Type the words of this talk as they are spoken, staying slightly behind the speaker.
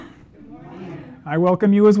I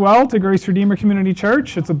welcome you as well to Grace Redeemer Community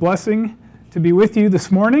Church. It's a blessing to be with you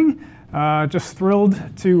this morning. Just thrilled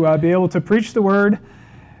to be able to preach the Word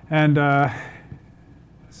and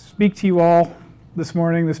speak to you all this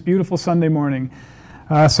morning, this beautiful Sunday morning.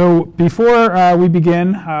 So before we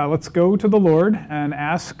begin, let's go to the Lord and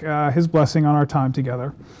ask His blessing on our time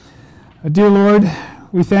together. Dear Lord,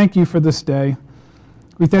 we thank you for this day.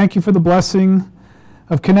 We thank you for the blessing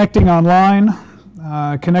of connecting online,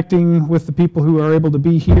 connecting with the people who are able to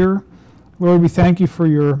be here. Lord, we thank you for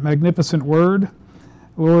your magnificent word.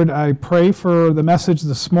 Lord, I pray for the message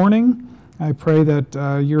this morning. I pray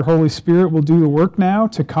that your Holy Spirit will do the work now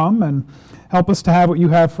to come and help us to have what you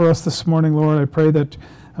have for us this morning, Lord. I pray that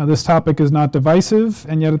this topic is not divisive,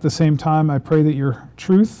 and yet at the same time, I pray that your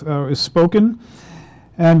truth is spoken,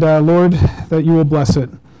 and Lord, that you will bless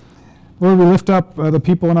it. Lord, we lift up the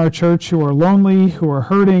people in our church who are lonely, who are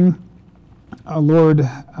hurting. Lord,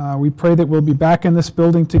 we pray that we'll be back in this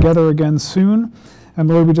building together again soon. And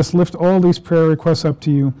Lord, we just lift all these prayer requests up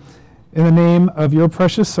to you in the name of your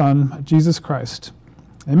precious Son, Jesus Christ.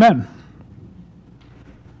 Amen.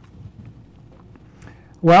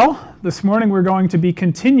 Well, this morning we're going to be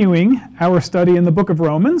continuing our study in the book of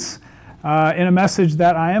Romans in a message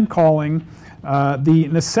that I am calling the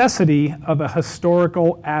necessity of a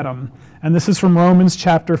historical Adam. And this is from Romans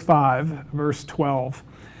chapter 5, verse 12.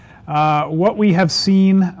 What we have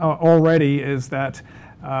seen already is that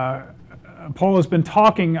Paul has been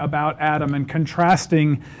talking about Adam and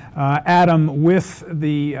contrasting Adam with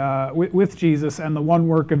Jesus and the one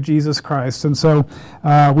work of Jesus Christ. And so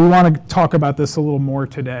we want to talk about this a little more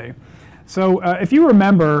today. So if you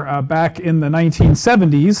remember back in the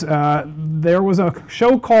 1970s, there was a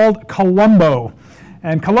show called Columbo.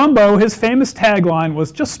 And Columbo, his famous tagline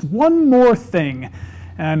was just one more thing.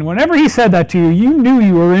 And whenever he said that to you, you knew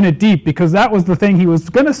you were in it deep, because that was the thing he was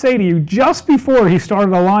going to say to you just before he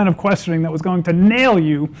started a line of questioning that was going to nail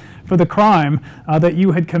you for the crime that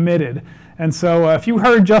you had committed. And so if you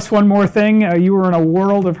heard just one more thing, you were in a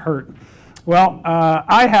world of hurt. Well,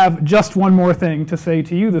 I have just one more thing to say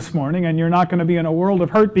to you this morning, and you're not going to be in a world of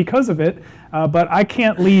hurt because of it, but I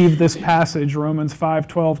can't leave this passage, Romans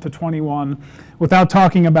 5:12 to 21, without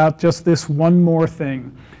talking about just this one more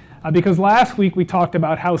thing. Because last week we talked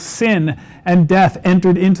about how sin and death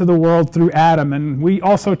entered into the world through Adam, and we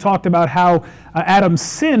also talked about how Adam's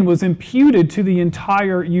sin was imputed to the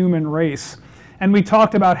entire human race. And we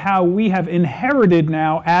talked about how we have inherited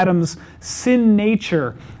now Adam's sin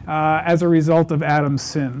nature as a result of Adam's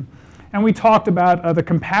sin. And we talked about the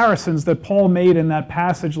comparisons that Paul made in that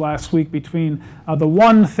passage last week between the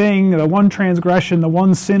one thing, the one transgression, the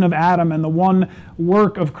one sin of Adam, and the one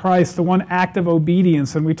work of Christ, the one act of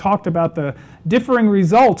obedience. And we talked about the differing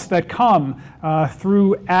results that come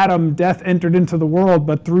through Adam, death entered into the world,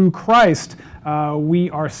 but through Christ we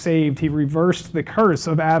are saved. He reversed the curse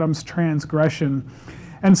of Adam's transgression.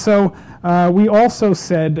 And so we also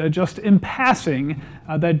said, just in passing,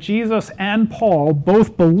 that Jesus and Paul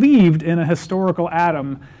both believed in a historical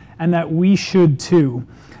Adam, and that we should too.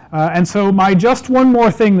 And so my just one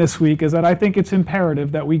more thing this week is that I think it's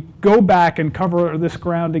imperative that we go back and cover this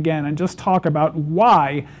ground again and just talk about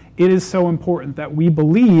why it is so important that we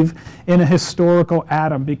believe in a historical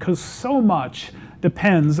Adam, because so much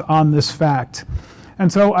depends on this fact.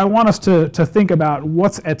 And so I want us to think about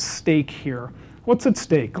what's at stake here. What's at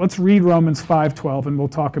stake? Let's read Romans 5:12 and we'll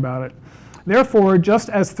talk about it. Therefore, just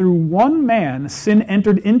as through one man sin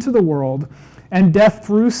entered into the world, and death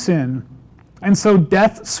through sin, and so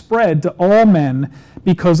death spread to all men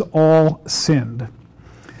because all sinned.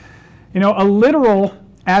 You know, a literal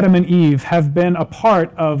Adam and Eve have been a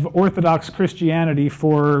part of Orthodox Christianity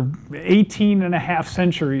for 18 and a half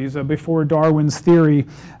centuries before Darwin's theory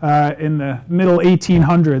in the middle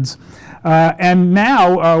 1800s. And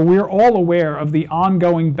now we're all aware of the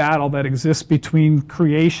ongoing battle that exists between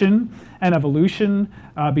creation and evolution,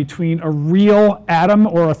 between a real Adam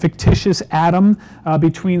or a fictitious Adam,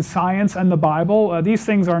 between science and the Bible. These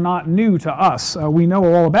things are not new to us. We know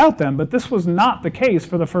all about them, but this was not the case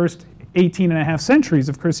for the first 18 and a half centuries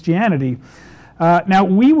of Christianity. Now,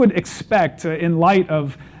 we would expect, in light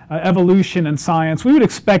of evolution and science, we would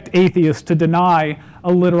expect atheists to deny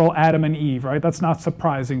a literal Adam and Eve, right? That's not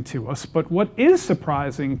surprising to us. But what is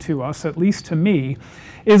surprising to us, at least to me,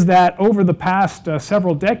 is that over the past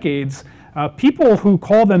several decades, people who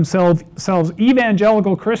call themselves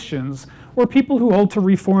evangelical Christians, or people who hold to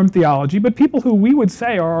Reformed theology, but people who we would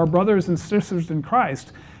say are our brothers and sisters in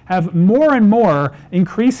Christ, have more and more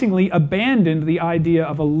increasingly abandoned the idea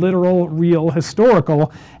of a literal, real,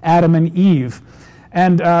 historical Adam and Eve.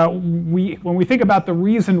 And when we think about the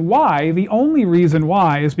reason why, the only reason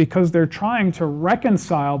why is because they're trying to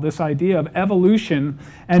reconcile this idea of evolution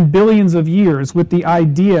and billions of years with the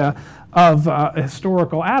idea of a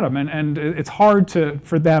historical Adam, and it's hard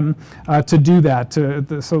for them to do that.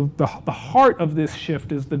 So the heart of this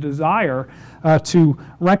shift is the desire to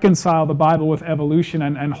reconcile the Bible with evolution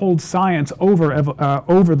and hold science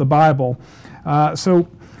over the Bible. So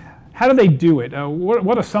how do they do it?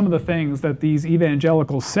 What are some of the things that these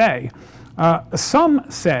evangelicals say? Some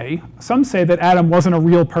say that Adam wasn't a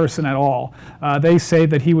real person at all. They say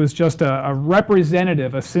that he was just a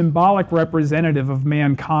representative, a symbolic representative of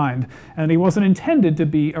mankind, and he wasn't intended to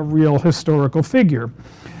be a real historical figure.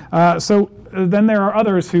 So then there are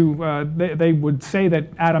others who they would say that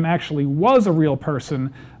Adam actually was a real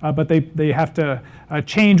person, but they have to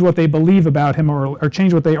change what they believe about him or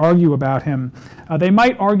change what they argue about him. They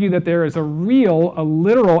might argue that there is a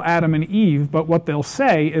literal Adam and Eve, but what they'll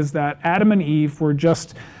say is that Adam and Eve were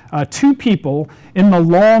just two people in the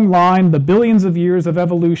long line, the billions of years of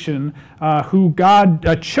evolution, who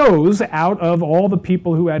God chose out of all the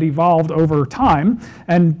people who had evolved over time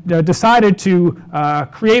and decided to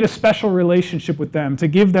create a special relationship with them, to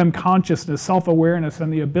give them consciousness, self-awareness,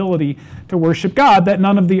 and the ability to worship God that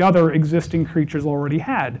none of the other existing creatures already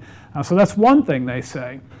had. So that's one thing they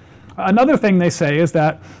say. Another thing they say is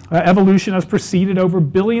that evolution has proceeded over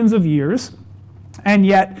billions of years, and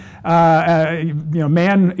yet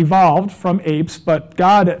man evolved from apes, but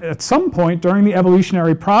God at some point during the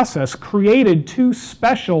evolutionary process created two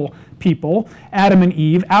special people, Adam and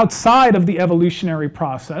Eve, outside of the evolutionary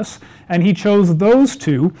process, and he chose those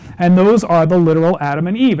two, and those are the literal Adam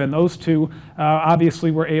and Eve, and those two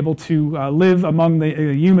obviously were able to live among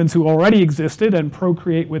the humans who already existed and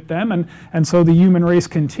procreate with them, and so the human race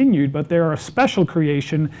continued, but they're a special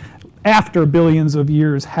creation after billions of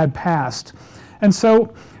years had passed. And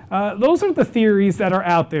so those are the theories that are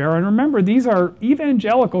out there. And remember, these are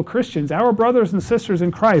evangelical Christians, our brothers and sisters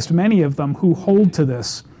in Christ, many of them, who hold to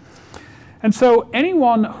this. And so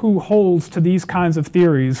anyone who holds to these kinds of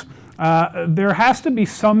theories, there has to be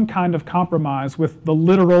some kind of compromise with the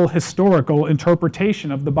literal historical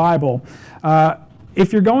interpretation of the Bible.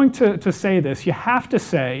 If you're going to say this, you have to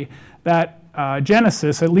say that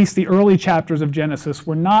Genesis, at least the early chapters of Genesis,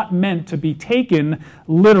 were not meant to be taken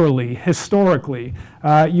literally, historically.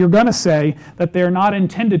 You're going to say that they're not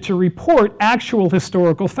intended to report actual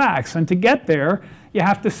historical facts. And to get there, you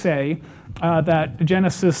have to say that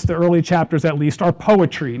Genesis, the early chapters at least, are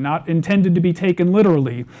poetry, not intended to be taken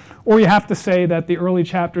literally. Or you have to say that the early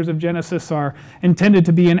chapters of Genesis are intended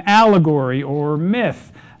to be an allegory or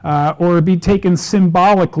myth, or be taken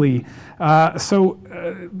symbolically. So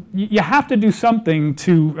you have to do something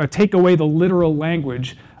to take away the literal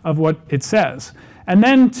language of what it says. And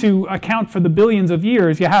then to account for the billions of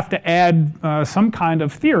years, you have to add some kind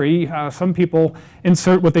of theory. Some people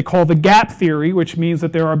insert what they call the gap theory, which means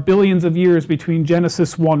that there are billions of years between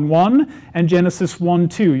Genesis 1:1 and Genesis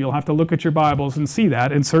 1:2. You'll have to look at your Bibles and see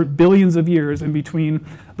that. Insert billions of years in between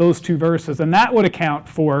those two verses. And that would account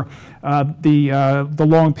for the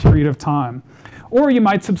long period of time. Or you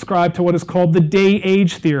might subscribe to what is called the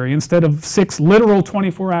day-age theory. Instead of 6 literal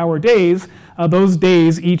 24-hour days, those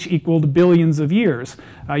days each equaled billions of years.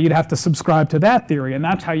 You'd have to subscribe to that theory, and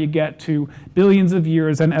that's how you get to billions of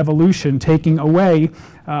years and evolution, taking away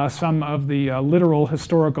some of the literal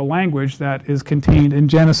historical language that is contained in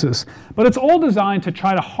Genesis. But it's all designed to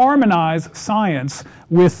try to harmonize science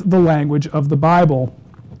with the language of the Bible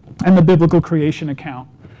and the biblical creation account.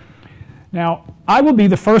 Now, I will be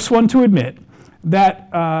the first one to admit that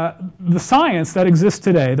the science that exists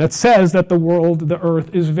today that says that the world, the earth,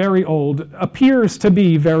 is very old appears to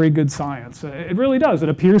be very good science. It really does. It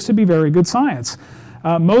appears to be very good science.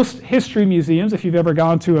 Most history museums, if you've ever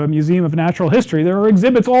gone to a museum of natural history, there are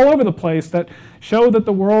exhibits all over the place that show that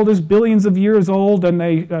the world is billions of years old, and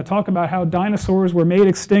they talk about how dinosaurs were made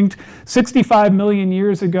extinct 65 million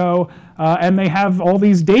years ago, and they have all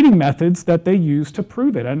these dating methods that they use to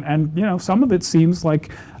prove it. And you know, some of it seems like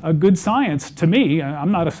a good science to me.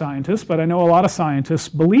 I'm not a scientist, but I know a lot of scientists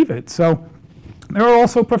believe it. So there are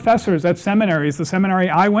also professors at seminaries, the seminary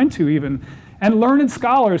I went to even, and learned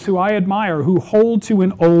scholars who I admire who hold to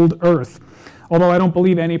an old earth. Although I don't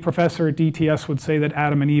believe any professor at DTS would say that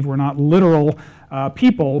Adam and Eve were not literal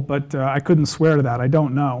people, but I couldn't swear to that. I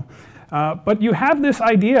don't know. But you have this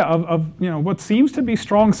idea of what seems to be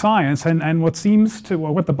strong science and what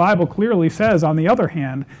the Bible clearly says on the other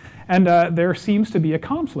hand. And there seems to be a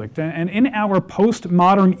conflict. And in our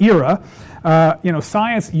postmodern era,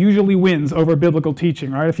 science usually wins over biblical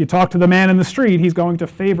teaching, right? If you talk to the man in the street, he's going to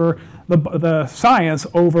favor the science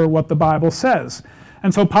over what the Bible says.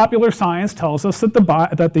 And so popular science tells us that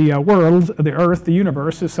the world, the earth, the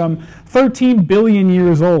universe is some 13 billion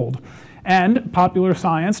years old. And popular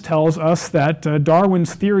science tells us that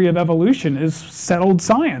Darwin's theory of evolution is settled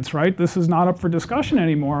science, right? This is not up for discussion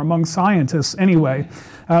anymore among scientists anyway,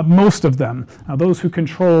 most of them. Those who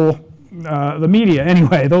control the media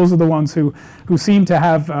anyway, those are the ones who seem to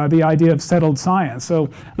have the idea of settled science.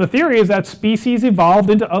 So the theory is that species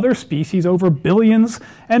evolved into other species over billions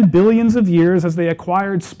and billions of years as they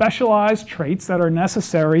acquired specialized traits that are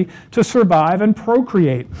necessary to survive and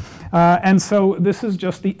procreate. And so this is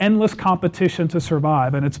just the endless competition to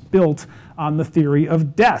survive, and it's built on the theory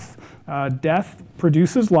of death. Death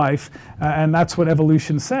produces life, and that's what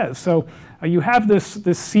evolution says. So you have this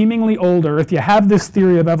seemingly old earth, you have this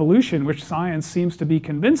theory of evolution, which science seems to be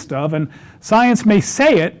convinced of, and science may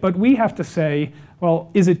say it, but we have to say, well,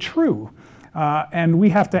 is it true? And we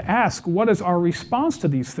have to ask, what is our response to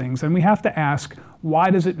these things? And we have to ask,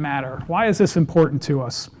 why does it matter? Why is this important to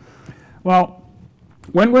us? Well,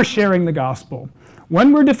 when we're sharing the gospel,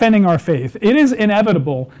 when we're defending our faith, it is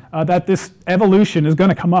inevitable that this evolution is going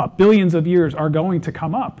to come up. Billions of years are going to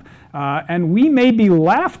come up. And we may be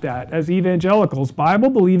laughed at as evangelicals,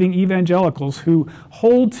 Bible-believing evangelicals who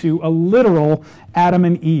hold to a literal Adam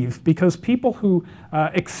and Eve, because people who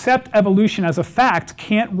accept evolution as a fact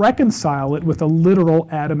can't reconcile it with a literal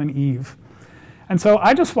Adam and Eve. And so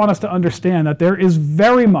I just want us to understand that there is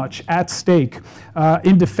very much at stake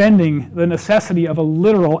in defending the necessity of a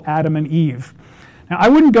literal Adam and Eve. Now, I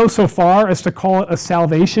wouldn't go so far as to call it a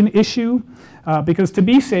salvation issue, because to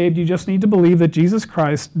be saved, you just need to believe that Jesus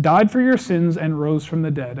Christ died for your sins and rose from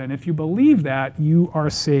the dead. And if you believe that, you are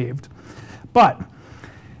saved. But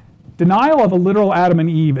denial of a literal Adam and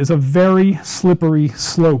Eve is a very slippery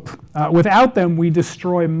slope. Without them, we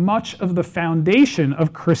destroy much of the foundation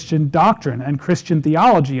of Christian doctrine and Christian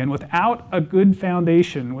theology. And without a good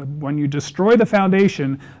foundation, when you destroy the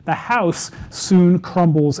foundation, the house soon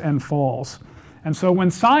crumbles and falls. And so when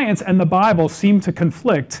science and the Bible seem to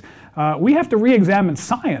conflict, we have to re-examine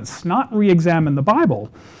science, not re-examine the Bible.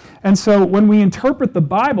 And so when we interpret the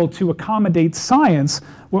Bible to accommodate science,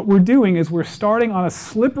 what we're doing is we're starting on a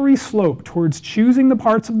slippery slope towards choosing the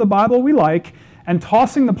parts of the Bible we like and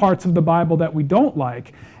tossing the parts of the Bible that we don't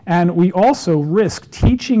like. And we also risk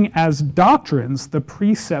teaching as doctrines the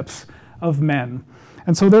precepts of men.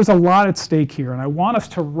 And so there's a lot at stake here, and I want us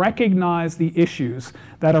to recognize the issues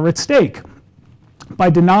that are at stake by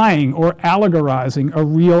denying or allegorizing a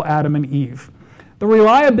real Adam and Eve. The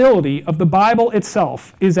reliability of the Bible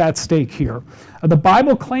itself is at stake here. The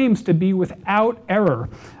Bible claims to be without error,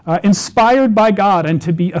 inspired by God, and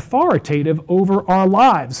to be authoritative over our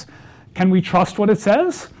lives. Can we trust what it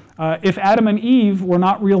says? If Adam and Eve were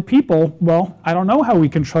not real people, well, I don't know how we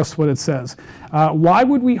can trust what it says. Why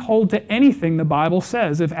would we hold to anything the Bible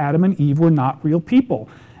says if Adam and Eve were not real people?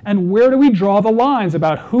 And where do we draw the lines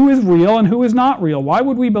about who is real and who is not real? Why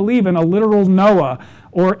would we believe in a literal Noah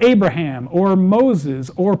or Abraham or Moses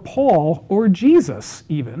or Paul or Jesus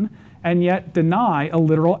even, and yet deny a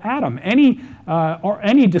literal Adam? Any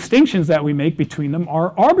distinctions that we make between them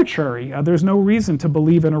are arbitrary. There's no reason to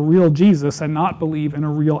believe in a real Jesus and not believe in a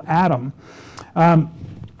real Adam.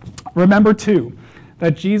 Remember, too,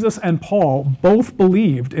 that Jesus and Paul both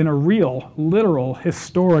believed in a real, literal,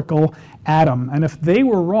 historical Adam. And if they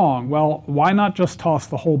were wrong, well, why not just toss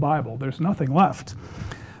the whole Bible? There's nothing left.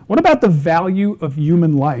 What about the value of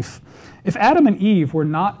human life? If Adam and Eve were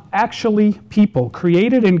not actually people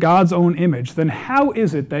created in God's own image, then how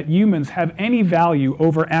is it that humans have any value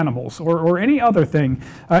over animals or any other thing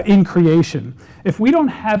in creation? If we don't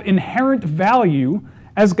have inherent value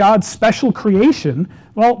as God's special creation,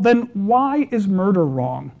 well, then why is murder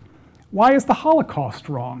wrong? Why is the Holocaust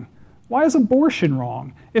wrong? Why is abortion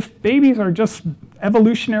wrong? If babies are just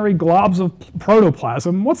evolutionary globs of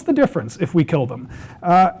protoplasm, what's the difference if we kill them?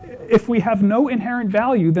 If we have no inherent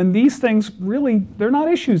value, then these things really, they're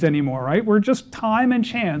not issues anymore, right? We're just time and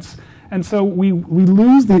chance. And so we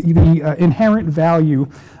lose the inherent value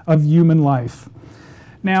of human life.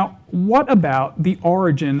 Now, what about the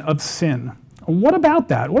origin of sin? What about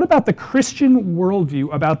that? What about the Christian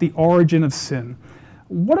worldview about the origin of sin?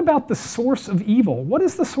 What about the source of evil? What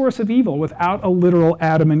is the source of evil without a literal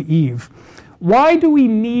Adam and Eve? Why do we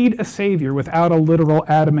need a Savior without a literal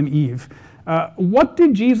Adam and Eve? What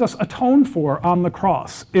did Jesus atone for on the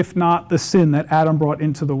cross, if not the sin that Adam brought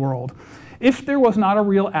into the world? If there was not a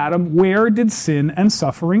real Adam, where did sin and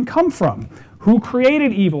suffering come from? Who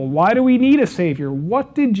created evil? Why do we need a Savior?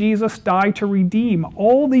 What did Jesus die to redeem?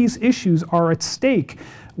 All these issues are at stake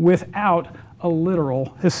without a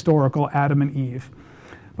literal historical Adam and Eve.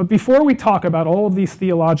 But before we talk about all of these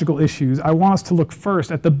theological issues, I want us to look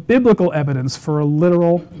first at the biblical evidence for a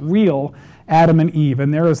literal, real Adam and Eve,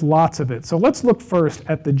 and there is lots of it. So let's look first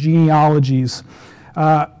at the genealogies.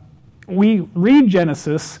 We read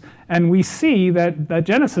Genesis, and we see that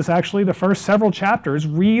Genesis, actually, the first several chapters,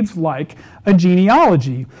 reads like a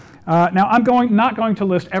genealogy. Now, I'm not going to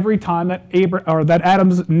list every time that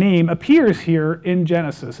Adam's name appears here in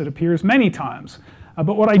Genesis. It appears many times.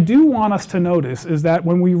 But what I do want us to notice is that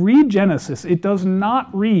when we read Genesis, it does not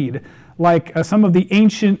read like some of the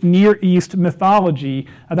ancient Near East mythology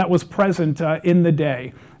that was present in the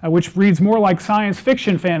day, which reads more like science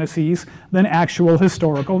fiction fantasies than actual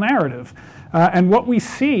historical narrative. And what we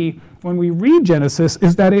see when we read Genesis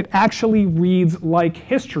is that it actually reads like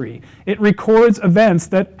history. It records events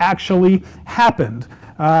that actually happened.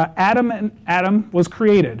 Adam was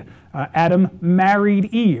created. Adam married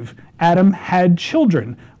Eve. Adam had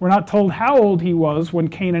children. We're not told how old he was when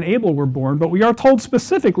Cain and Abel were born, but we are told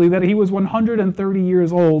specifically that he was 130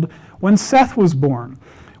 years old when Seth was born.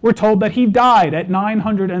 We're told that he died at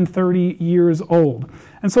 930 years old.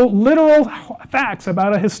 And so literal facts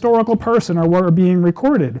about a historical person are what are being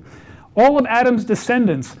recorded. All of Adam's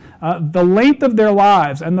descendants, the length of their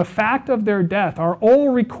lives and the fact of their death are all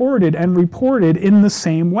recorded and reported in the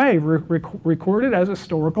same way, recorded as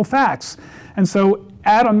historical facts. And so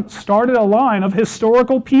Adam started a line of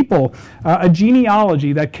historical people, a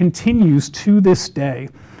genealogy that continues to this day.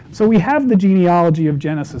 So we have the genealogy of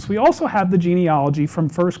Genesis. We also have the genealogy from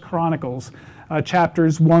 1 Chronicles,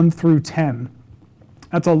 chapters 1 through 10.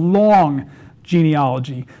 That's a long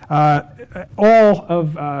genealogy. All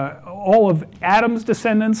of Adam's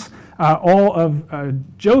descendants, all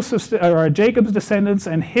of Jacob's descendants,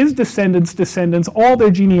 and his descendants, all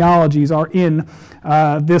their genealogies are in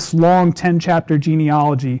this long 10-chapter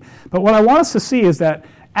genealogy. But what I want us to see is that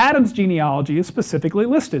Adam's genealogy is specifically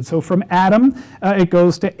listed. So from Adam, it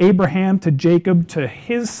goes to Abraham, to Jacob, to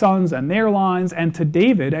his sons and their lines, and to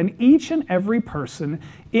David. And each and every person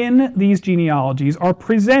in these genealogies are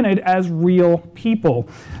presented as real people.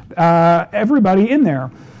 Everybody in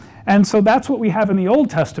there. And so that's what we have in the Old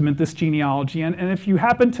Testament, this genealogy. And if you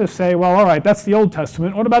happen to say, well, all right, that's the Old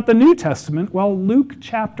Testament. What about the New Testament? Well, Luke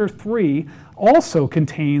chapter 3 also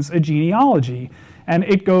contains a genealogy. And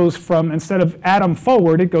it goes from, instead of Adam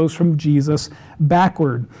forward, it goes from Jesus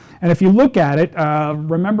backward. And if you look at it,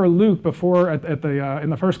 remember Luke before, in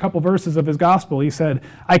the first couple verses of his gospel, he said,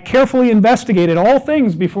 I carefully investigated all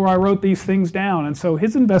things before I wrote these things down. And so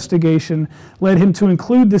his investigation led him to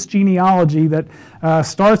include this genealogy that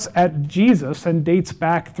starts at Jesus and dates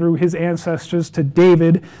back through his ancestors to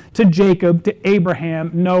David, to Jacob, to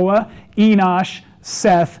Abraham, Noah, Enosh,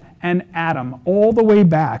 Seth, and Adam, all the way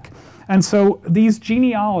back. And so these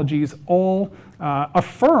genealogies all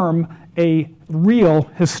affirm a real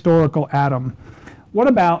historical Adam. What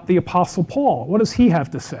about the Apostle Paul? What does he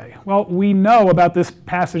have to say? Well, we know about this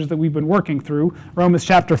passage that we've been working through, Romans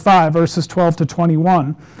chapter 5, verses 12 to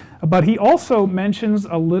 21. But he also mentions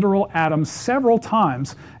a literal Adam several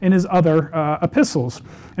times in his other epistles.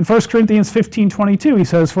 In 1 Corinthians 15:22, he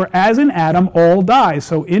says, For as in Adam all die,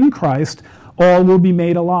 so in Christ all will be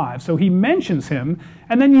made alive. So he mentions him,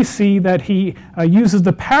 and then you see that he uses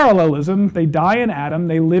the parallelism. They die in Adam,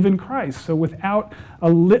 they live in Christ. So without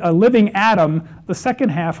a living Adam, the second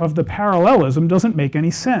half of the parallelism doesn't make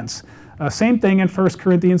any sense. Same thing in 1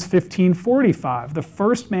 Corinthians 15:45. The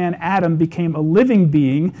first man, Adam, became a living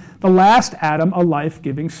being, the last Adam, a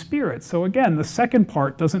life-giving spirit. So again, the second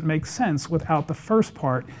part doesn't make sense without the first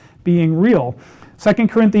part being real. 2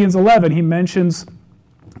 Corinthians 11, he mentions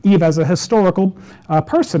Eve as a historical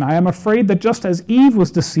person. I am afraid that just as Eve was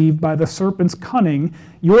deceived by the serpent's cunning,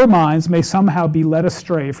 your minds may somehow be led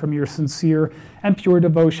astray from your sincere and pure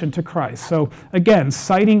devotion to Christ. So again,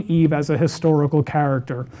 citing Eve as a historical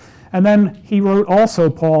character. And then he wrote also,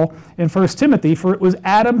 Paul, in 1 Timothy, for it was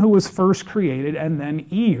Adam who was first created and then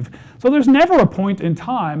Eve. So there's never a point in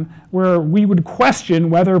time where we would question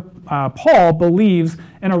whether Paul believes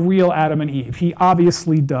in a real Adam and Eve. He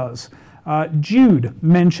obviously does. Jude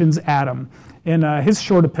mentions Adam. In his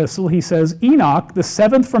short epistle, he says, Enoch, the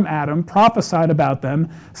seventh from Adam, prophesied about them,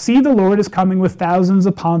 see, the Lord is coming with thousands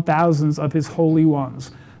upon thousands of his holy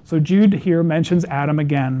ones. So Jude here mentions Adam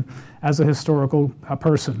again as a historical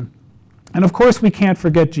person. And of course, we can't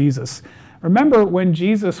forget Jesus. Remember when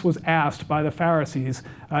Jesus was asked by the Pharisees,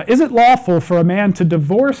 is it lawful for a man to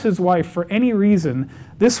divorce his wife for any reason?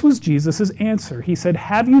 This was Jesus' answer. He said,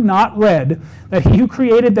 have you not read that he who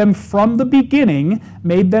created them from the beginning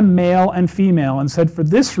made them male and female, and said, for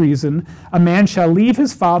this reason a man shall leave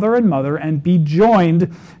his father and mother and be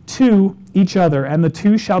joined to each other, and the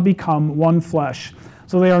two shall become one flesh.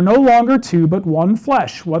 So they are no longer two, but one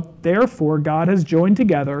flesh. What therefore God has joined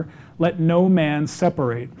together, let no man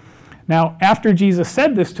separate. Now, after Jesus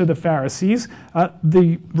said this to the Pharisees,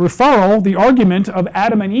 the argument of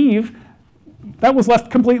Adam and Eve, that was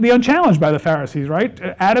left completely unchallenged by the Pharisees, right?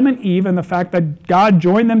 Adam and Eve and the fact that God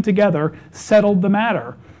joined them together settled the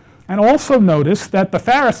matter. And also notice that the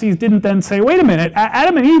Pharisees didn't then say, wait a minute,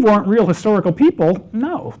 Adam and Eve weren't real historical people.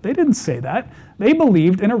 No, they didn't say that. They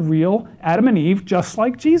believed in a real Adam and Eve just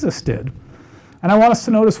like Jesus did. And I want us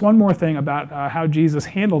to notice one more thing about how Jesus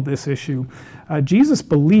handled this issue. Jesus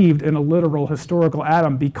believed in a literal historical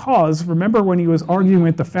Adam because, remember when he was arguing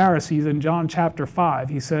with the Pharisees in John chapter 5,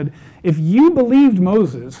 he said, if you believed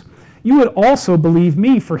Moses, you would also believe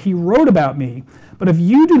me, for he wrote about me. But if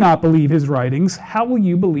you do not believe his writings, how will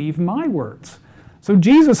you believe my words? So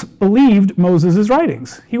Jesus believed Moses'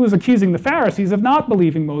 writings. He was accusing the Pharisees of not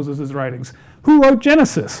believing Moses' writings. Who wrote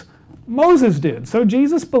Genesis? Moses did. So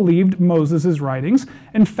Jesus believed Moses' writings.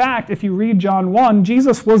 In fact, if you read John 1,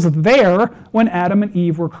 Jesus was there when Adam and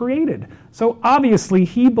Eve were created. So obviously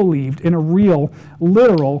he believed in a real,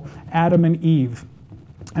 literal Adam and Eve.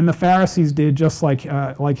 And the Pharisees did just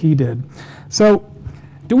like he did. So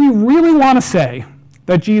do we really want to say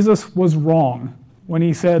that Jesus was wrong when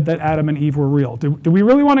he said that Adam and Eve were real? Do we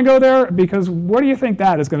really want to go there? Because where do you think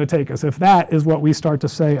that is going to take us if that is what we start to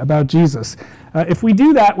say about Jesus? If we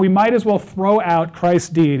do that, we might as well throw out Christ's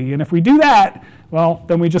deity. And if we do that, well,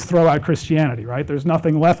 then we just throw out Christianity, right? There's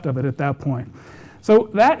nothing left of it at that point.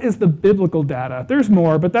 So that is the biblical data. There's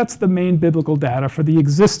more, but that's the main biblical data for the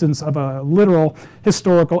existence of a literal,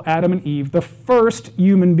 historical Adam and Eve, the first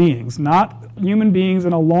human beings, not human beings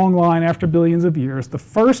in a long line after billions of years, the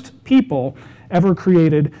first people ever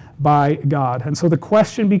created by God. And so the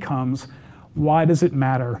question becomes, why does it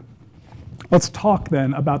matter? Let's talk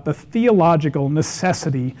then about the theological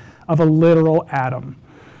necessity of a literal Adam.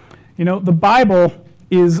 You know, the Bible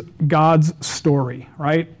is God's story,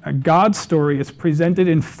 right? God's story is presented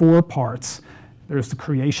in four parts. There's the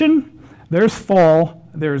creation, there's fall,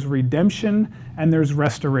 there's redemption, and there's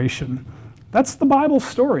restoration. That's the Bible's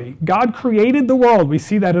story. God created the world. We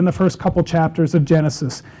see that in the first couple chapters of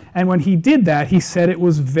Genesis. And when he did that, he said it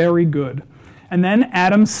was very good. And then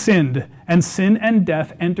Adam sinned, and sin and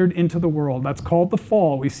death entered into the world. That's called the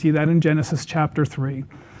fall. We see that in Genesis chapter 3.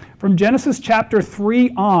 From Genesis chapter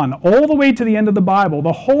 3 on, all the way to the end of the Bible,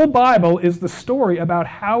 the whole Bible is the story about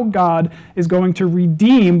how God is going to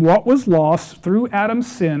redeem what was lost through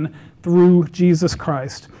Adam's sin through Jesus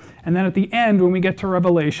Christ. And then at the end, when we get to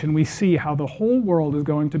Revelation, we see how the whole world is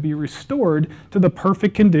going to be restored to the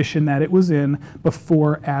perfect condition that it was in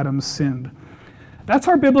before Adam sinned. That's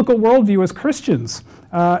our biblical worldview as Christians.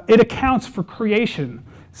 It accounts for creation,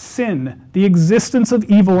 sin, the existence of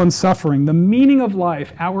evil and suffering, the meaning of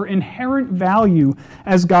life, our inherent value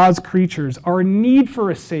as God's creatures, our need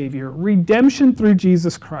for a Savior, redemption through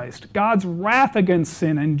Jesus Christ, God's wrath against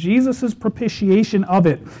sin and Jesus' propitiation of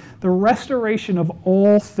it, the restoration of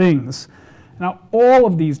all things. Now, all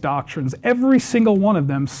of these doctrines, every single one of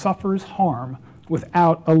them suffers harm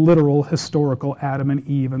without a literal historical Adam and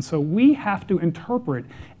Eve. And so we have to interpret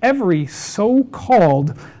every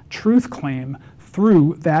so-called truth claim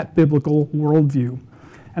through that biblical worldview.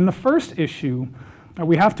 And the first issue that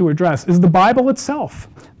we have to address is the Bible itself.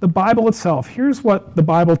 The Bible itself. Here's what the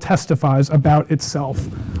Bible testifies about itself.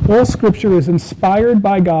 All Scripture is inspired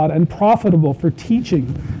by God and profitable for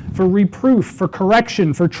teaching, for reproof, for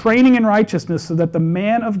correction, for training in righteousness, so that the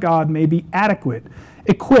man of God may be adequate,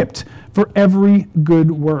 equipped for every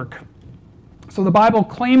good work. So the Bible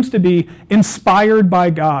claims to be inspired by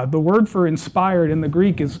God. The word for inspired in the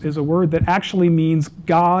Greek is a word that actually means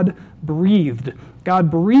God breathed. God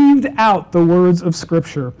breathed out the words of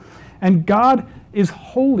Scripture. And God is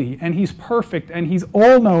holy, and He's perfect, and He's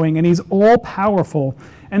all-knowing, and He's all-powerful.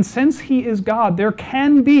 And since He is God, there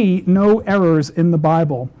can be no errors in the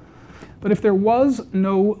Bible. But if there was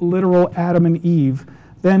no literal Adam and Eve,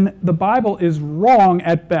 then the Bible is wrong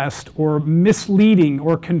at best, or misleading,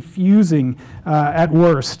 or confusing at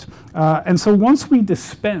worst. And so once we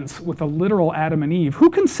dispense with a literal Adam and Eve,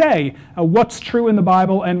 who can say what's true in the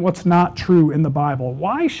Bible and what's not true in the Bible?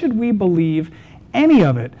 Why should we believe any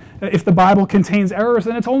of it. If the Bible contains errors,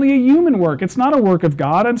 then it's only a human work. It's not a work of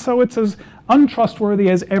God, and so it's as untrustworthy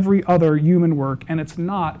as every other human work, and it's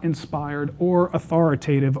not inspired or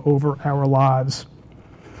authoritative over our lives.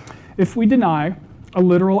 If we deny a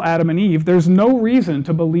literal Adam and Eve, there's no reason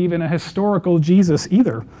to believe in a historical Jesus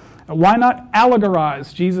either. Why not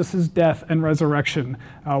allegorize Jesus' death and resurrection?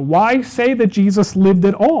 Why say that Jesus lived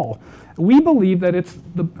at all? We believe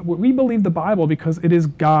the Bible because it is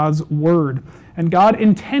God's word. And God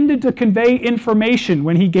intended to convey information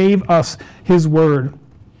when he gave us his word.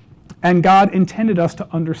 And God intended us to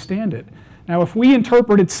understand it. Now, if we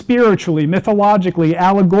interpret it spiritually, mythologically,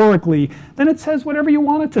 allegorically, then it says whatever you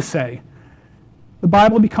want it to say. The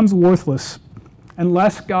Bible becomes worthless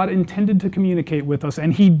unless God intended to communicate with us,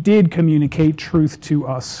 and he did communicate truth to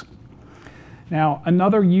us. Now,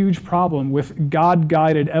 another huge problem with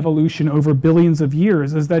God-guided evolution over billions of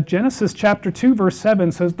years is that Genesis chapter 2, verse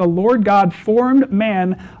 7 says, "The Lord God formed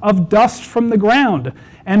man of dust from the ground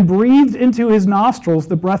and breathed into his nostrils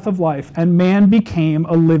the breath of life, and man became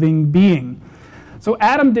a living being." So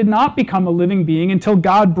Adam did not become a living being until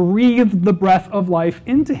God breathed the breath of life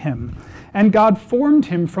into him. And God formed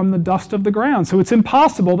him from the dust of the ground. So it's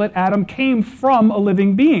impossible that Adam came from a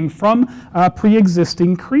living being, from a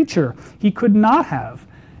pre-existing creature. He could not have.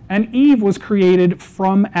 And Eve was created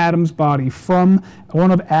from Adam's body, from one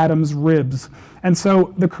of Adam's ribs. And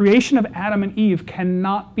so the creation of Adam and Eve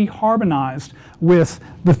cannot be harmonized with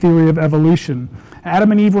the theory of evolution.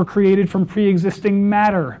 Adam and Eve were created from pre-existing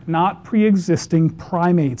matter, not pre-existing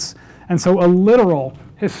primates. And so a literal,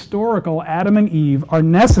 historical Adam and Eve are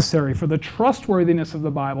necessary for the trustworthiness of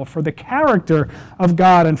the Bible, for the character of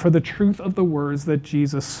God, and for the truth of the words that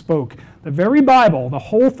Jesus spoke. The very Bible, the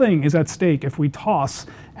whole thing, is at stake if we toss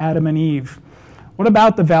Adam and Eve. What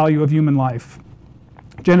about the value of human life?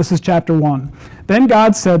 Genesis chapter 1. Then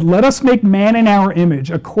God said, "Let us make man in our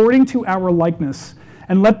image, according to our likeness,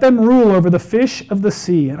 and let them rule over the fish of the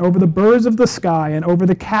sea, and over the birds of the sky, and over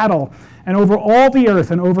the cattle, and over all the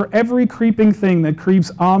earth, and over every creeping thing that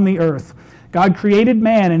creeps on the earth." God created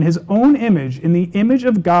man in his own image. In the image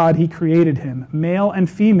of God he created him. Male and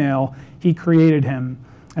female he created him.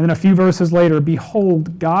 And then a few verses later,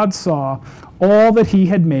 "Behold, God saw all that he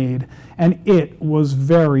had made, and it was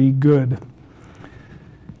very good."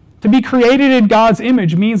 To be created in God's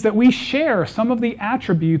image means that we share some of the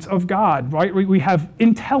attributes of God, right? We have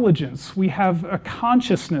intelligence, we have a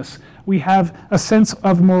consciousness, we have a sense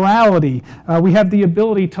of morality, we have the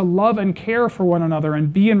ability to love and care for one another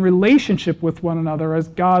and be in relationship with one another as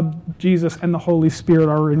God, Jesus, and the Holy Spirit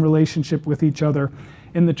are in relationship with each other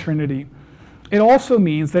in the Trinity. It also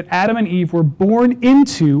means that Adam and Eve were born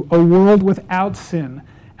into a world without sin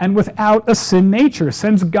and without a sin nature.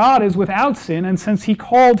 Since God is without sin, and since he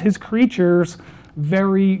called his creatures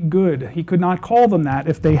very good, he could not call them that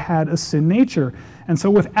if they had a sin nature. And so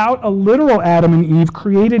without a literal Adam and Eve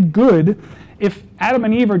created good, if Adam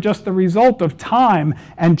and Eve are just the result of time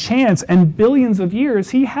and chance and billions of years,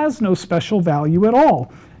 he has no special value at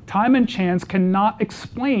all. Time and chance cannot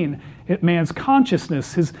explain man's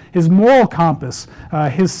consciousness, his moral compass,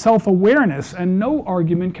 his self-awareness, and no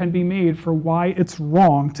argument can be made for why it's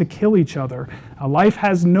wrong to kill each other. Life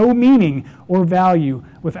has no meaning or value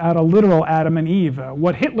without a literal Adam and Eve.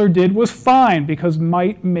 What Hitler did was fine because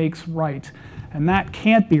might makes right, and that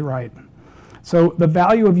can't be right. So the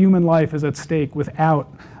value of human life is at stake without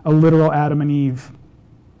a literal Adam and Eve.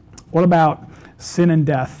 What about sin and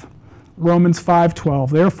death? Romans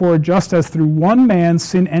 5:12, "Therefore, just as through one man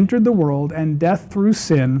sin entered the world, and death through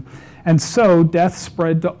sin, and so death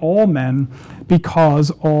spread to all men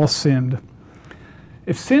because all sinned."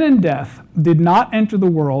 If sin and death did not enter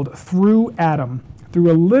the world through Adam,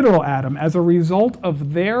 through a literal Adam, as a result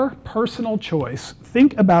of their personal choice,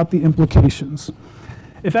 think about the implications.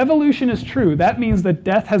 If evolution is true, that means that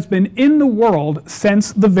death has been in the world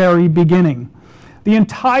since the very beginning. The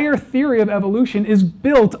entire theory of evolution is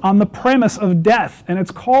built on the premise of death, and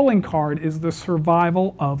its calling card is the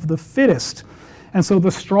survival of the fittest. And so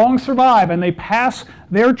the strong survive, and they pass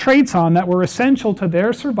their traits on that were essential to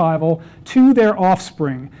their survival to their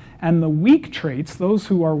offspring. And the weak traits, those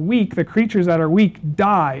who are weak, the creatures that are weak,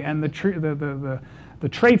 die, and the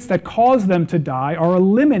traits that cause them to die are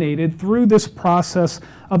eliminated through this process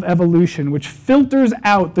of evolution, which filters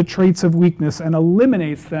out the traits of weakness and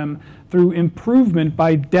eliminates them through improvement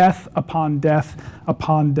by death upon death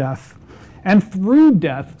upon death. And through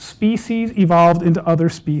death, species evolved into other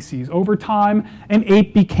species. Over time, an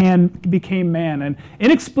ape became man, and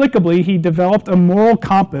inexplicably, he developed a moral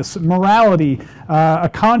compass, morality, a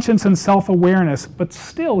conscience and self-awareness, but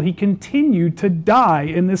still he continued to die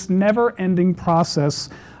in this never-ending process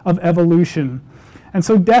of evolution. And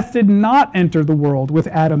so death did not enter the world with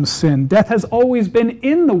Adam's sin. Death has always been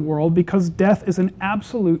in the world because death is an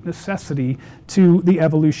absolute necessity to the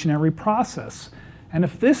evolutionary process. And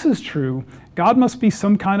if this is true, God must be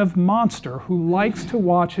some kind of monster who likes to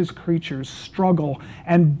watch his creatures struggle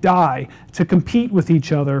and die to compete with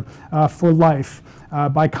each other for life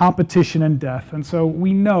by competition and death. And so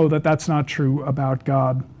we know that that's not true about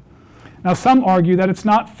God. Now, some argue that it's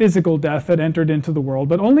not physical death that entered into the world,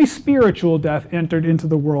 but only spiritual death entered into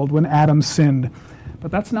the world when Adam sinned.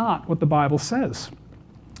 But that's not what the Bible says.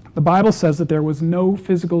 The Bible says that there was no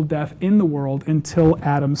physical death in the world until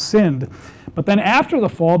Adam sinned. But then after the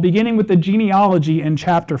fall, beginning with the genealogy in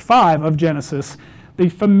chapter 5 of Genesis, the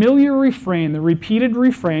familiar refrain, the repeated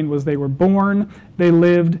refrain was they were born, they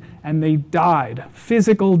lived, and they died.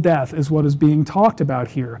 Physical death is what is being talked about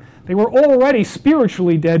here. They were already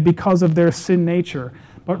spiritually dead because of their sin nature.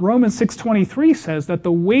 But Romans 6:23 says that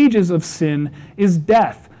the wages of sin is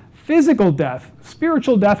death. Physical death.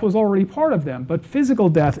 Spiritual death was already part of them, but physical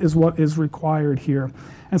death is what is required here.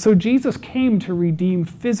 And so Jesus came to redeem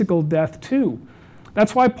physical death too.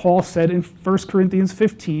 That's why Paul said in 1 Corinthians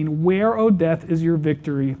 15, "Where, O death, is your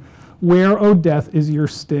victory? Where, O death, is your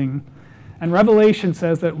sting?" And Revelation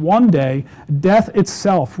says that one day, death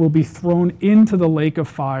itself will be thrown into the lake of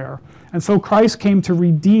fire. And so Christ came to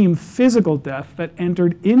redeem physical death that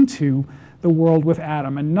entered into the world with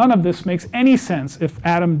Adam. And none of this makes any sense if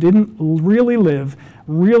Adam didn't really live,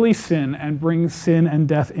 really sin, and bring sin and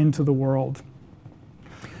death into the world.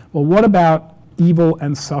 Well, what about evil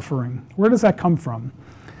and suffering? Where does that come from?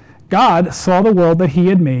 God saw the world that he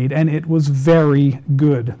had made, and it was very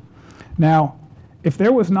good. Now, if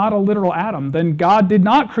there was not a literal Adam, then God did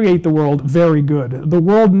not create the world very good. The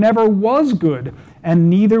world never was good, and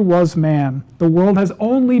neither was man. The world has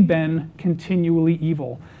only been continually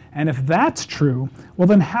evil. And if that's true, well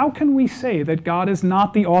then how can we say that God is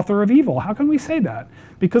not the author of evil? How can we say that?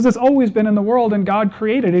 Because it's always been in the world and God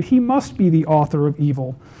created it. He must be the author of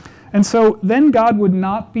evil. And so then God would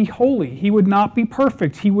not be holy. He would not be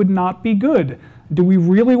perfect. He would not be good. Do we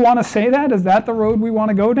really want to say that? Is that the road we want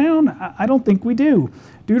to go down? I don't think we do.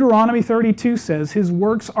 Deuteronomy 32 says, "His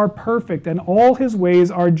works are perfect and all his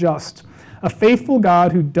ways are just. A faithful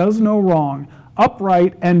God who does no wrong,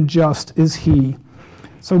 upright and just is he."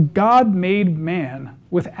 So God made man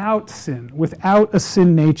without sin, without a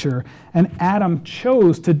sin nature, and Adam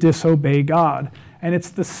chose to disobey God. And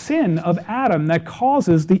it's the sin of Adam that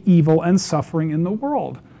causes the evil and suffering in the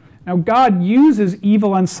world. Now, God uses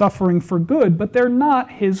evil and suffering for good, but they're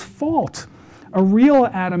not his fault. A real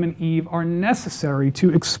Adam and Eve are necessary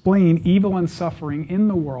to explain evil and suffering in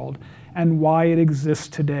the world and why it exists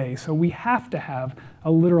today. So we have to have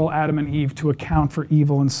a literal Adam and Eve to account for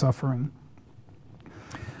evil and suffering.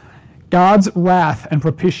 God's wrath and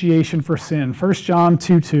propitiation for sin. 1 John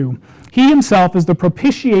 2:2. He himself is the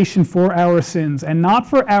propitiation for our sins, and not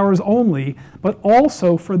for ours only, but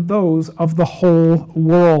also for those of the whole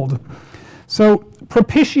world. So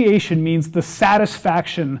propitiation means the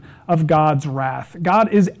satisfaction of God's wrath. God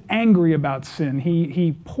is angry about sin.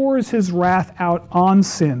 He pours his wrath out on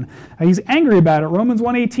sin. He's angry about it. Romans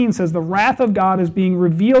 1:18 says, "The wrath of God is being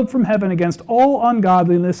revealed from heaven against all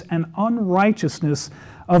ungodliness and unrighteousness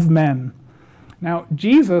of men." Now,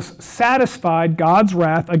 Jesus satisfied God's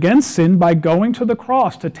wrath against sin by going to the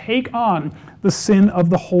cross to take on the sin of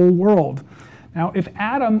the whole world. Now, if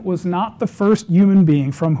Adam was not the first human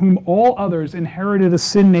being from whom all others inherited a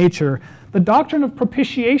sin nature, the doctrine of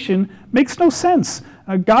propitiation makes no sense.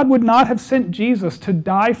 God would not have sent Jesus to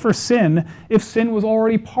die for sin if sin was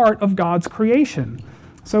already part of God's creation.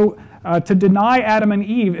 So, to deny Adam and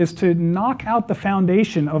Eve is to knock out the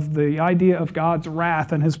foundation of the idea of God's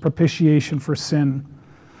wrath and his propitiation for sin.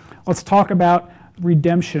 Let's talk about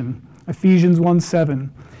redemption. Ephesians 1:7.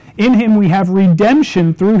 "In him we have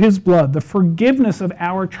redemption through his blood, the forgiveness of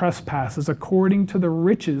our trespasses according to the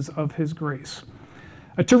riches of his grace."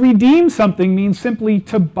 To redeem something means simply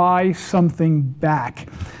to buy something back.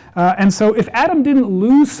 And so if Adam didn't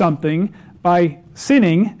lose something by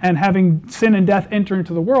sinning and having sin and death enter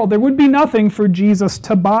into the world, there would be nothing for Jesus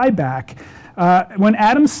to buy back. When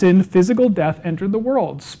Adam sinned, physical death entered the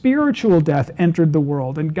world. Spiritual death entered the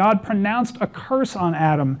world. And God pronounced a curse on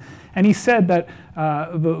Adam. And he said that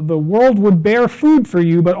the world would bear food for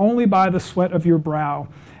you, but only by the sweat of your brow.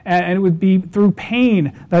 And it would be through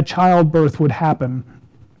pain that childbirth would happen.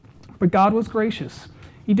 But God was gracious.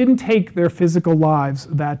 He didn't take their physical lives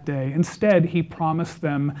that day. Instead, he promised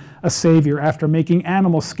them a Savior after making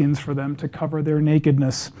animal skins for them to cover their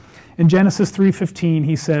nakedness. In Genesis 3:15,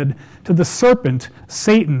 he said, to the serpent,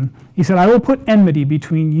 Satan, he said, I will put enmity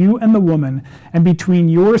between you and the woman, and between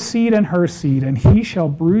your seed and her seed, and he shall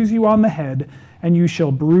bruise you on the head, and you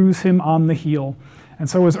shall bruise him on the heel. And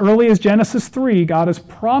so as early as Genesis 3, God is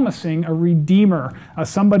promising a redeemer,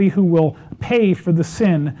 somebody who will pay for the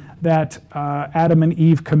sin that Adam and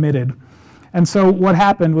Eve committed. And so what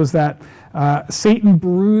happened was that Satan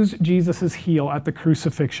bruised Jesus' heel at the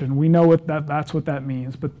crucifixion. We know that's what that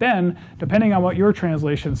means. But then, depending on what your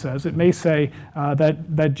translation says, it may say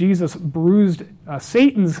that Jesus bruised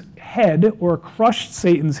Satan's head or crushed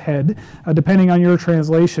Satan's head, depending on your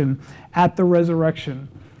translation, at the resurrection.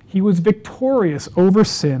 He was victorious over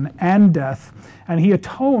sin and death, and he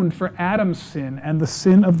atoned for Adam's sin and the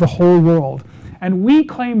sin of the whole world. And we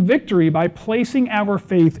claim victory by placing our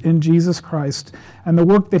faith in Jesus Christ and the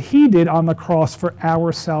work that he did on the cross for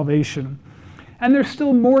our salvation. And there's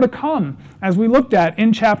still more to come, as we looked at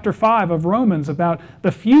in chapter 5 of Romans about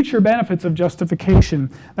the future benefits of justification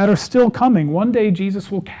that are still coming. One day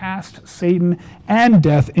Jesus will cast Satan and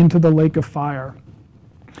death into the lake of fire.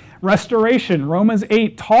 Restoration, Romans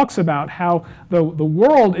 8 talks about how the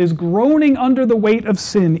world is groaning under the weight of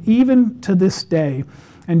sin even to this day.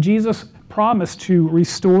 And Jesus promised to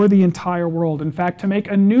restore the entire world. In fact, to make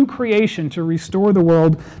a new creation, to restore the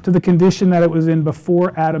world to the condition that it was in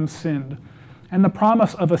before Adam sinned. And the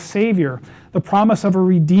promise of a Savior, the promise of a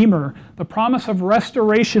Redeemer, the promise of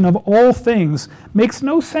restoration of all things makes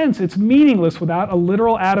no sense. It's meaningless without a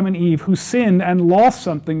literal Adam and Eve who sinned and lost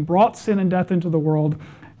something, brought sin and death into the world,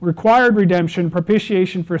 required redemption,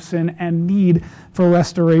 propitiation for sin, and need for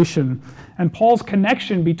restoration. And Paul's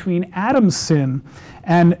connection between Adam's sin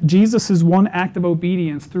and Jesus' one act of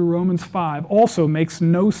obedience through Romans 5 also makes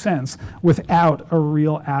no sense without a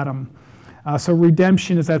real Adam. So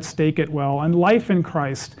redemption is at stake as well, and life in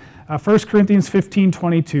Christ. 1 Corinthians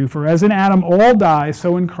 15:22, for as in Adam all die,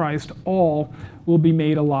 so in Christ all will be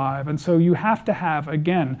made alive. And so you have to have,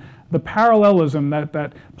 again, the parallelism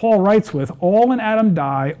that Paul writes with, all in Adam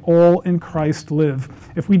die, all in Christ live.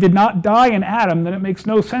 If we did not die in Adam, then it makes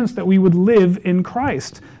no sense that we would live in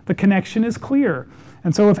Christ. The connection is clear.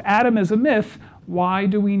 And so if Adam is a myth, why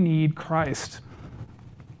do we need Christ?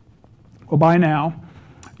 Well, by now,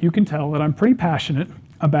 you can tell that I'm pretty passionate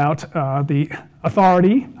about the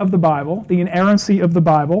authority of the Bible, the inerrancy of the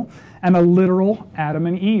Bible, and a literal Adam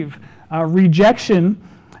and Eve. Rejection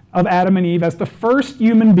of Adam and Eve as the first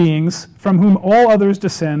human beings from whom all others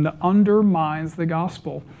descend undermines the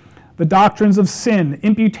gospel. The doctrines of sin,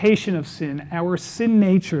 imputation of sin, our sin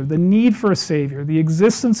nature, the need for a Savior, the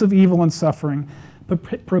existence of evil and suffering,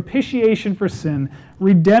 propitiation for sin,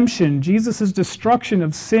 redemption, Jesus' destruction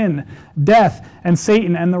of sin, death, and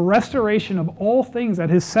Satan, and the restoration of all things at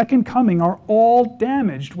his second coming are all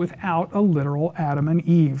damaged without a literal Adam and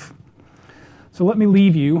Eve. So let me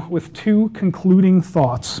leave you with two concluding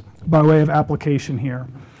thoughts by way of application here.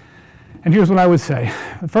 And here's what I would say.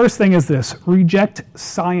 The first thing is this: reject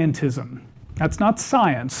scientism. That's not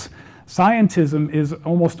science. Scientism is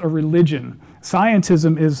almost a religion.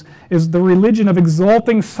 Scientism is the religion of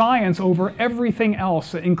exalting science over everything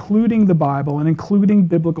else, including the Bible and including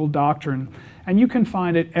biblical doctrine. And you can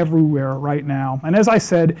find it everywhere right now. And as I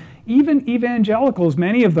said, even evangelicals,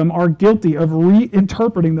 many of them are guilty of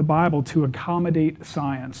reinterpreting the Bible to accommodate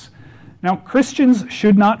science. Now, Christians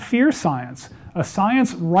should not fear science. A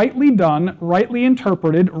science rightly done, rightly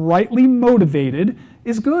interpreted, rightly motivated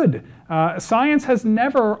is good. Science has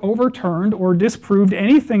never overturned or disproved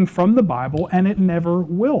anything from the Bible, and it never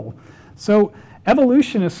will. So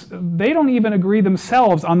evolutionists, they don't even agree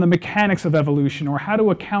themselves on the mechanics of evolution or how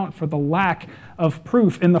to account for the lack of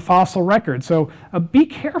proof in the fossil record. So be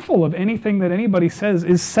careful of anything that anybody says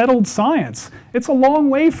is settled science. It's a long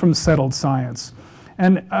way from settled science.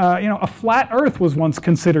 And a flat earth was once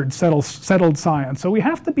considered settled science. So we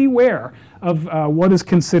have to beware of what is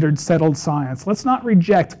considered settled science. Let's not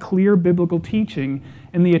reject clear biblical teaching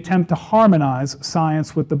in the attempt to harmonize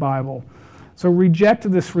science with the Bible. So reject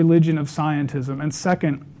this religion of scientism. And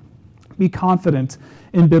second, be confident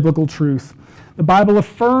in biblical truth. The Bible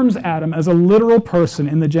affirms Adam as a literal person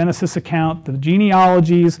in the Genesis account, the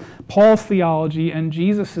genealogies, Paul's theology, and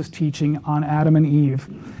Jesus' teaching on Adam and Eve.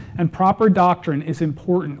 And proper doctrine is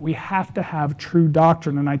important. We have to have true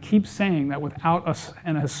doctrine. And I keep saying that without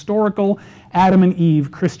a historical Adam and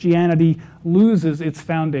Eve, Christianity loses its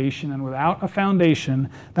foundation. And without a foundation,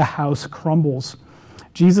 the house crumbles.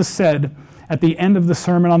 Jesus said at the end of the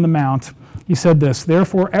Sermon on the Mount, He said this,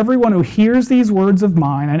 "Therefore everyone who hears these words of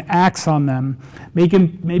mine and acts on them may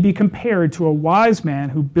be compared to a wise man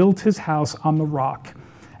who built his house on the rock.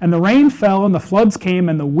 And the rain fell, and the floods came,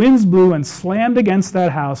 and the winds blew and slammed against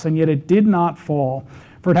that house, and yet it did not fall,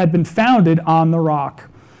 for it had been founded on the rock.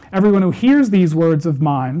 Everyone who hears these words of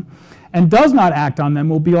mine and does not act on them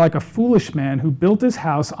will be like a foolish man who built his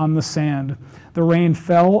house on the sand. The rain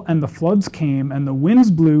fell, and the floods came, and the winds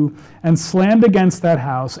blew and slammed against that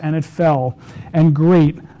house, and it fell, and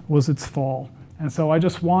great was its fall." And so I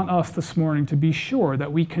just want us this morning to be sure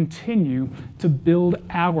that we continue to build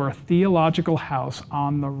our theological house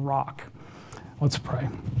on the rock. Let's pray.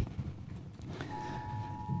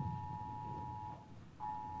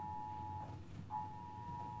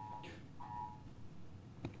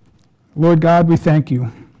 Lord God, we thank you.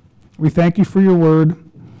 We thank you for your word.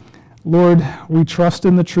 Lord, we trust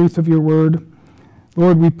in the truth of your word.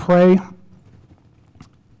 Lord, we pray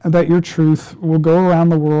that your truth will go around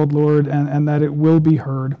the world, Lord, and that it will be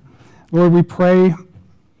heard. Lord, we pray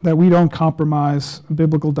that we don't compromise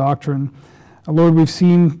biblical doctrine. Lord, we've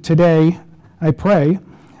seen today, I pray,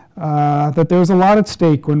 that there's a lot at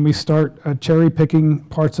stake when we start cherry-picking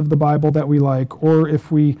parts of the Bible that we like, or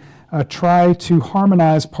if we try to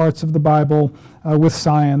harmonize parts of the Bible with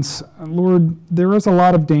science. Lord, there is a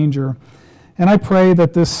lot of danger. And I pray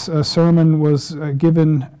that this sermon was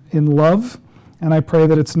given in love, and I pray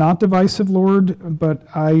that it's not divisive, Lord, but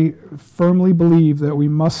I firmly believe that we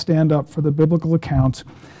must stand up for the biblical account,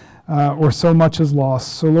 or so much is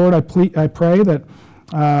lost. So, Lord, I pray that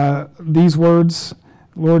these words,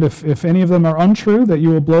 Lord, if any of them are untrue, that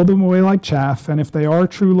you will blow them away like chaff, and if they are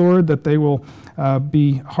true, Lord, that they will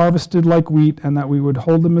be harvested like wheat, and that we would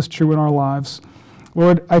hold them as true in our lives.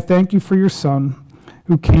 Lord, I thank you for your Son,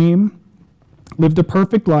 who came, lived a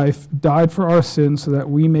perfect life, died for our sins so that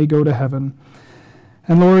we may go to heaven.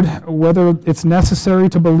 And Lord, whether it's necessary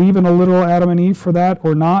to believe in a literal Adam and Eve for that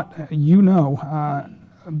or not, you know.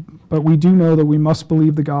 But we do know that we must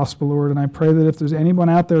believe the gospel, Lord. And I pray that if there's anyone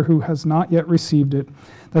out there who has not yet received it,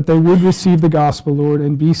 that they would receive the gospel, Lord,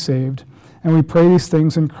 and be saved. And we pray these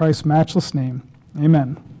things in Christ's matchless name.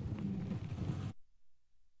 Amen.